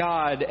to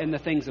God and the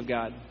things of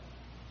God.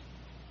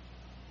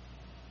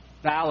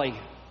 Valley.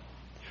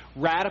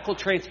 Radical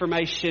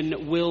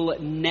transformation will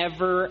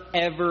never,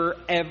 ever,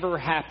 ever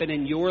happen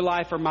in your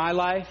life or my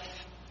life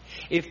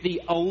if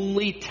the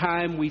only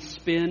time we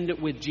spend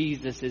with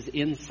Jesus is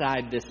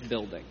inside this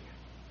building.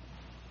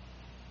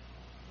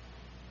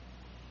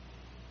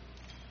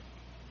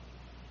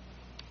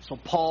 So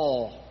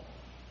Paul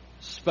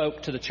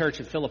spoke to the church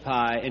in Philippi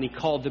and he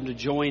called them to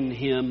join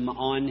him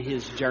on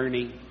his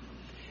journey.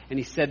 And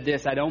he said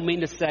this, I don't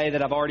mean to say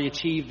that I've already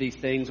achieved these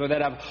things or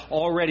that I've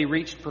already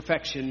reached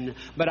perfection,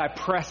 but I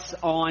press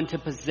on to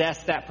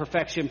possess that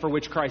perfection for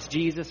which Christ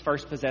Jesus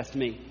first possessed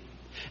me.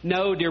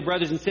 No, dear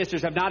brothers and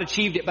sisters, I've not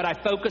achieved it, but I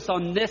focus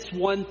on this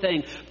one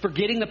thing,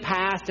 forgetting the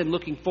past and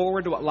looking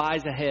forward to what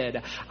lies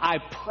ahead. I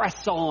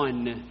press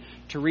on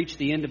to reach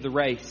the end of the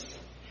race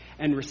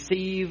and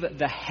receive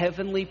the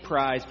heavenly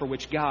prize for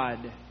which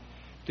God,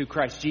 through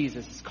Christ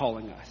Jesus, is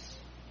calling us.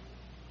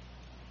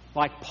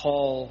 Like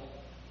Paul,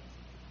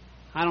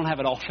 I don't have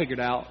it all figured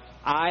out.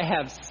 I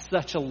have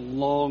such a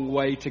long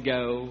way to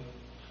go.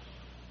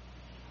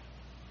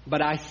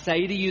 But I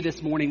say to you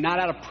this morning, not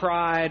out of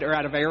pride or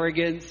out of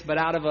arrogance, but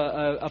out of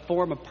a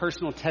form of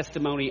personal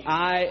testimony,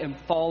 I am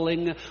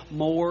falling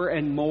more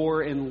and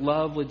more in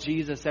love with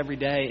Jesus every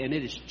day, and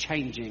it is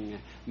changing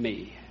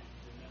me.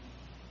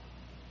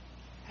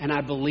 And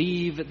I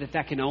believe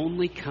that can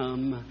only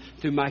come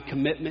through my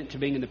commitment to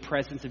being in the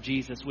presence of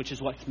Jesus, which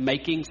is what's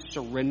making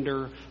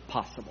surrender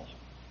possible.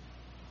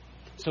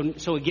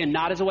 So again,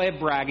 not as a way of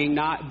bragging,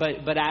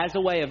 but as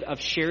a way of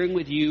sharing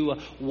with you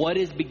what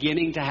is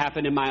beginning to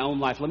happen in my own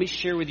life. Let me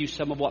share with you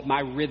some of what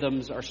my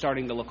rhythms are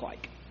starting to look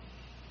like.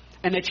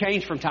 And they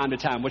change from time to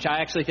time, which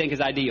I actually think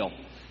is ideal.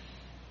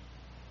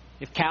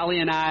 If Callie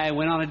and I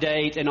went on a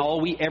date and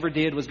all we ever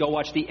did was go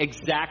watch the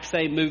exact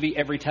same movie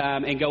every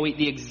time and go eat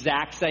the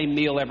exact same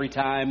meal every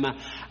time,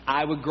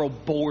 I would grow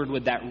bored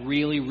with that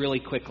really, really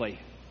quickly.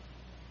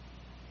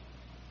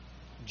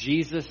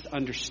 Jesus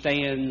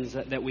understands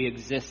that we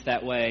exist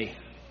that way.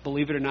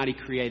 Believe it or not, He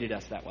created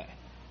us that way.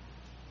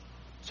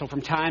 So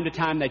from time to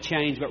time they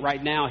change, but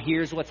right now,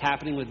 here's what's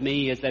happening with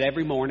me is that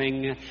every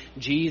morning,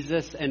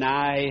 Jesus and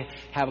I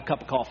have a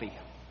cup of coffee.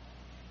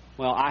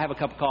 Well, I have a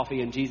cup of coffee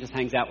and Jesus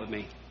hangs out with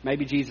me.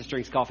 Maybe Jesus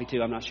drinks coffee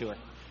too, I'm not sure.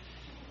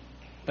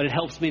 But it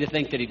helps me to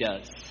think that He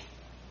does.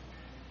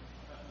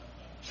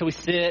 So we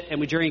sit and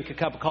we drink a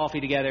cup of coffee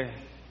together.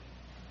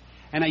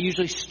 And I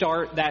usually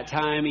start that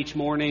time each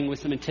morning with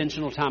some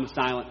intentional time of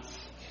silence.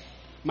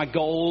 My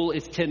goal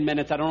is 10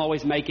 minutes. I don't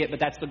always make it, but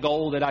that's the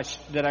goal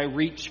that I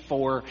reach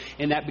for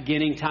in that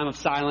beginning time of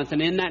silence.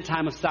 And in that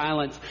time of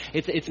silence,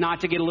 it's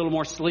not to get a little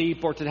more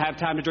sleep or to have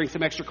time to drink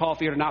some extra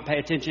coffee or to not pay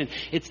attention.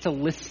 It's to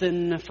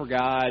listen for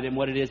God and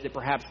what it is that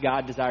perhaps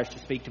God desires to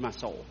speak to my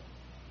soul.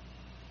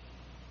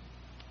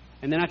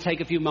 And then I take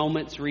a few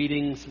moments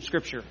reading some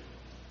scripture.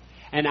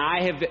 And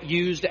I have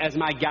used as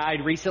my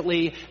guide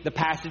recently the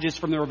passages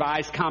from the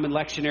Revised Common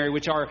Lectionary,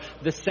 which are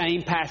the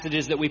same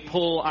passages that we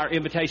pull our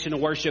invitation to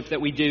worship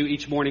that we do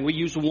each morning. We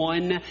use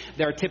one.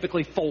 There are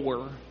typically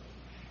 4.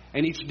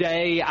 And each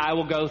day I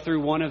will go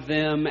through one of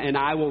them and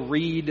I will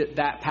read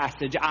that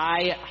passage.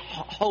 I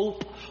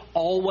hope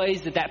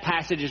always that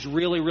passage is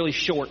really, really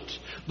short.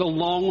 The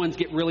long ones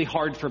get really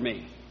hard for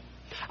me.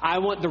 I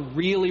want the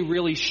really,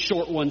 really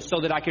short ones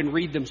so that I can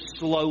read them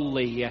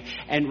slowly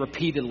and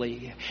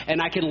repeatedly.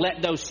 And I can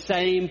let those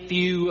same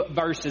few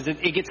verses,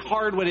 it gets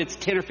hard when it's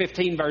 10 or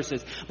 15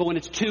 verses, but when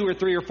it's 2 or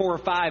 3 or 4 or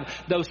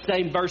 5, those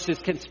same verses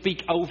can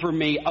speak over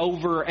me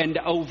over and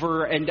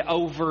over and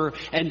over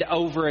and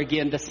over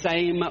again, the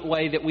same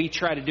way that we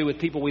try to do with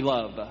people we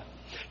love.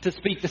 To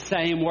speak the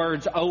same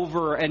words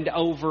over and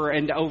over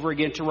and over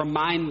again, to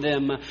remind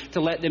them,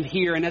 to let them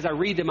hear. And as I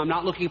read them, I'm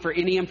not looking for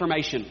any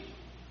information.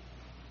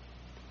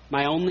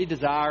 My only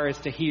desire is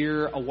to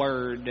hear a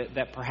word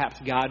that perhaps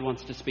God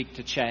wants to speak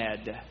to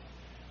Chad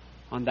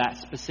on that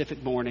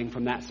specific morning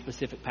from that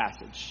specific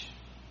passage.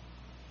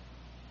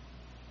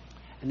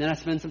 And then I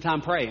spend some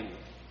time praying.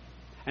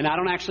 And I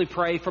don't actually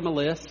pray from a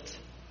list.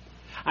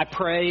 I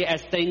pray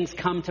as things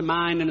come to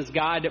mind and as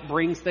God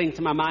brings things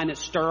to my mind that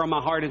stir on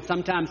my heart. And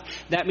sometimes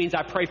that means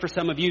I pray for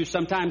some of you.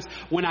 Sometimes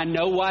when I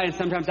know why, and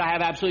sometimes I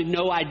have absolutely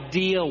no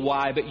idea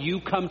why, but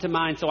you come to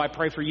mind, so I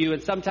pray for you.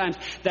 And sometimes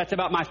that's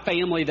about my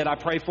family that I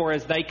pray for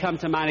as they come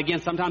to mind.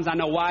 Again, sometimes I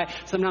know why.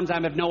 Sometimes I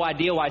have no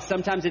idea why.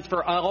 Sometimes it's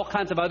for all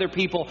kinds of other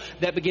people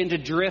that begin to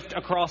drift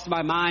across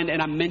my mind,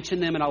 and I mention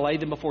them and I lay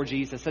them before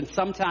Jesus. And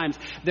sometimes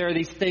there are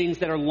these things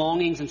that are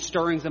longings and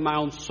stirrings in my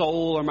own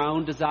soul or my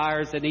own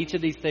desires, and each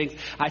of these things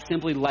I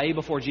simply lay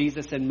before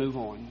Jesus and move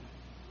on.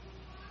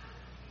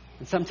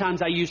 And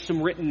sometimes I use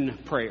some written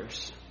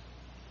prayers.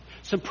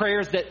 Some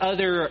prayers that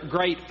other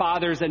great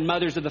fathers and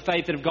mothers of the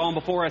faith that have gone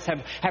before us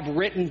have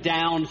written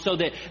down so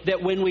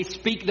that when we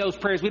speak those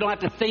prayers, we don't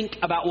have to think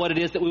about what it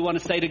is that we want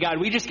to say to God.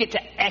 We just get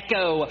to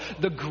echo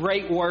the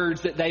great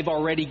words that they've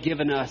already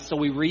given us. So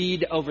we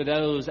read over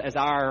those as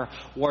our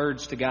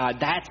words to God.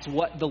 That's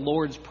what the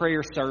Lord's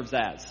Prayer serves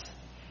as.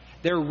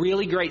 They're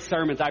really great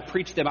sermons. I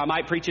preach them. I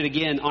might preach it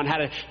again on how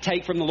to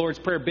take from the Lord's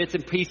Prayer bits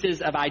and pieces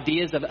of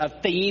ideas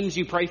of themes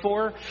you pray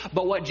for.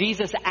 But what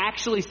Jesus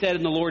actually said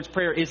in the Lord's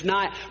Prayer is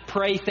not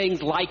pray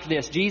things like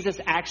this. Jesus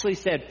actually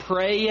said,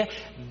 pray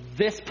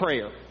this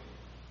prayer.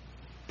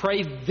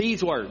 Pray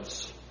these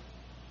words.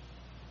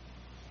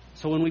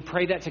 So when we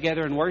pray that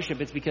together in worship,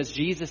 it's because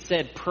Jesus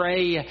said,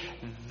 pray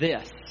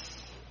this.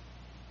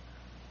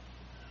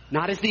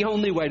 Not as the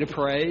only way to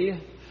pray,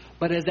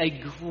 but as a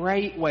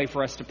great way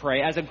for us to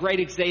pray, as a great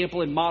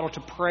example and model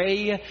to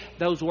pray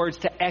those words,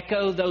 to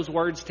echo those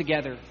words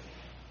together.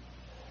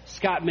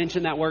 Scott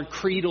mentioned that word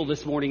creedal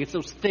this morning. It's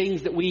those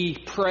things that we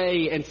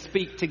pray and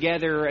speak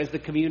together as the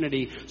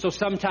community. So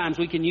sometimes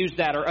we can use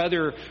that or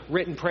other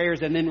written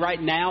prayers. And then right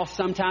now,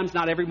 sometimes,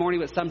 not every morning,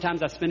 but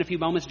sometimes I spend a few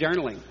moments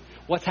journaling.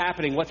 What's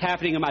happening? What's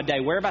happening in my day?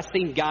 Where have I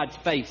seen God's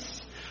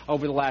face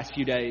over the last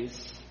few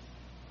days?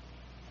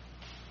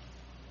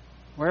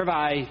 Where have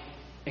I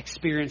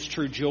experienced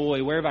true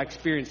joy? Where have I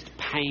experienced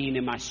pain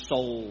in my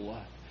soul?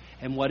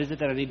 And what is it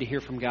that I need to hear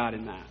from God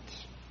in that?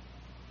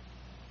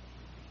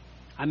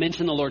 I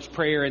mentioned the Lord's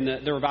Prayer in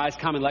the Revised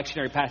Common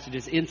Lectionary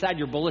passages. Inside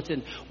your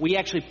bulletin, we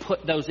actually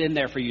put those in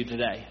there for you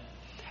today.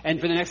 And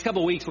for the next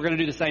couple of weeks, we're going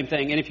to do the same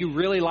thing. And if you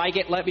really like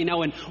it, let me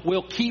know, and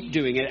we'll keep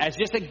doing it as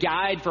just a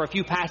guide for a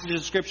few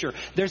passages of Scripture.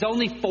 There's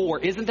only 4.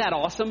 Isn't that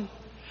awesome?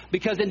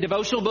 Because in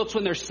devotional books,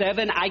 when there's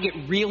 7, I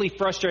get really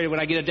frustrated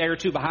when I get a day or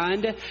 2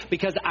 behind,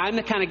 because I'm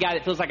the kind of guy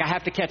that feels like I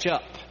have to catch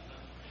up.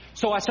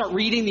 So I start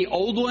reading the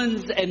old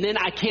ones, and then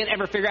I can't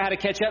ever figure out how to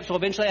catch up, so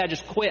eventually I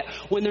just quit.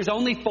 When there's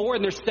only 4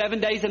 and there's 7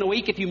 days in a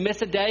week, if you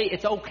miss a day,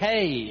 it's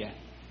okay.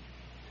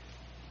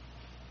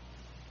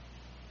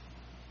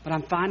 But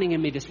I'm finding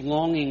in me this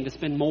longing to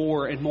spend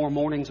more and more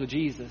mornings with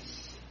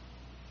Jesus.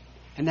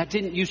 And that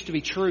didn't used to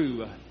be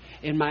true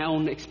in my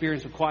own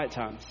experience with quiet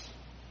times.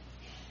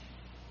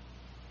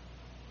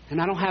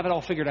 And I don't have it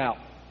all figured out.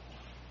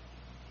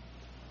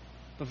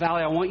 But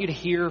Valley, I want you to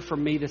hear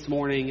from me this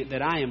morning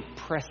that I am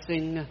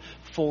pressing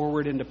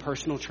forward into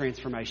personal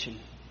transformation.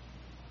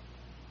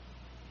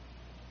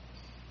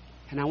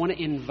 And I want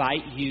to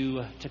invite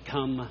you to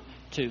come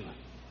too.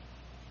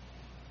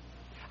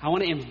 I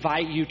want to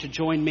invite you to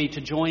join me, to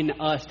join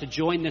us, to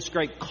join this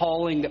great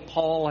calling that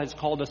Paul has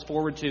called us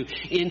forward to,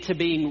 into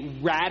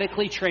being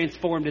radically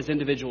transformed as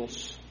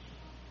individuals.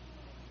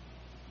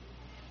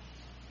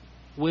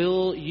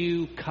 Will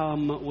you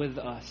come with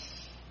us?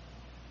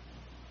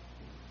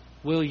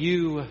 Will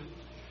you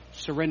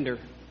surrender?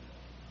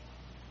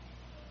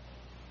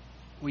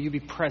 Will you be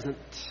present?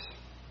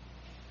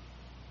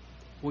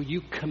 Will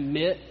you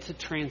commit to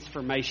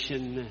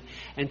transformation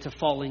and to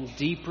falling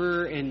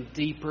deeper and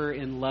deeper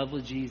in love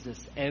with Jesus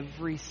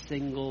every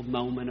single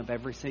moment of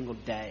every single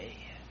day?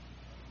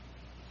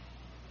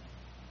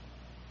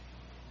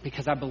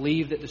 Because I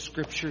believe that the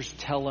Scriptures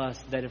tell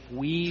us that if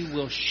we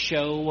will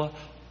show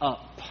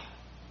up,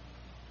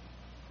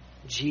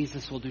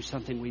 Jesus will do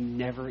something we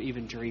never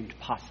even dreamed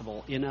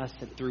possible in us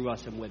and through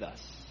us and with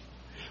us.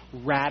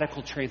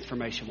 Radical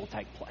transformation will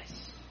take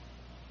place.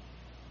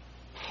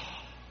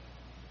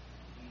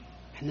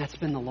 And that's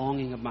been the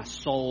longing of my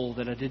soul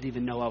that I didn't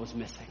even know I was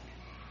missing.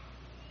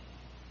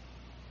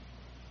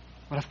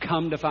 What I've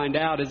come to find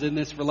out is in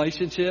this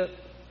relationship,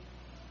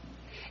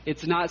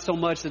 it's not so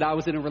much that I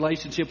was in a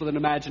relationship with an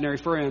imaginary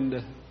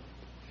friend,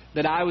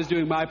 that I was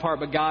doing my part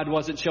but God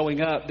wasn't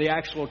showing up. The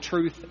actual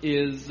truth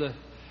is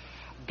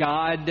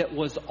God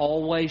was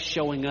always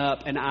showing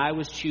up, and I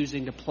was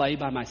choosing to play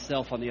by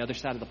myself on the other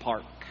side of the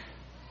park.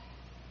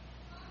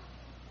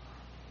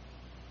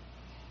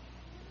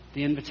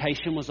 The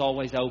invitation was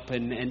always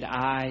open, and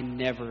I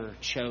never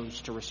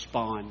chose to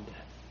respond.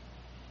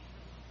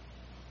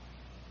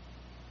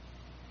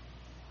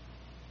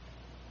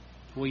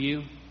 Will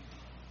you?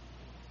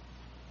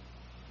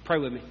 Pray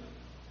with me.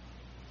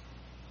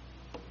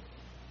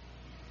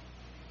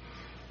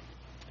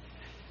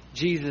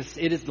 Jesus,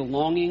 it is the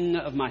longing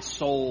of my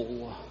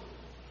soul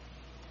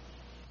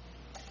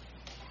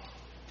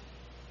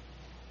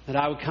that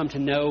I would come to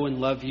know and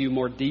love you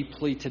more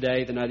deeply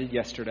today than I did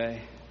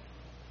yesterday.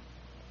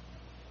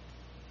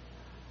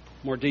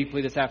 more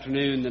deeply this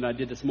afternoon than I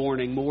did this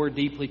morning, more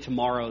deeply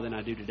tomorrow than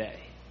I do today.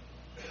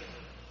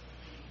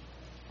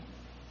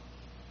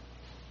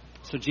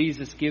 So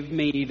Jesus, give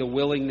me the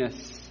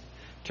willingness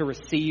to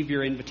receive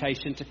your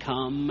invitation to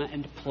come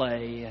and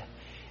play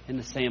in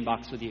the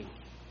sandbox with you.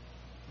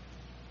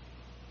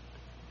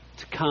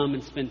 To come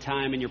and spend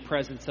time in your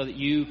presence so that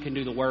you can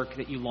do the work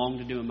that you long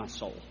to do in my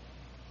soul.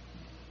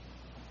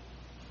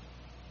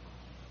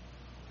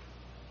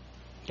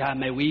 God,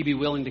 may we be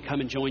willing to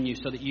come and join you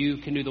so that you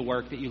can do the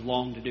work that you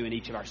long to do in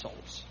each of our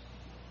souls.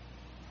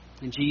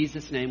 In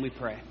Jesus' name we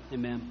pray.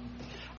 Amen.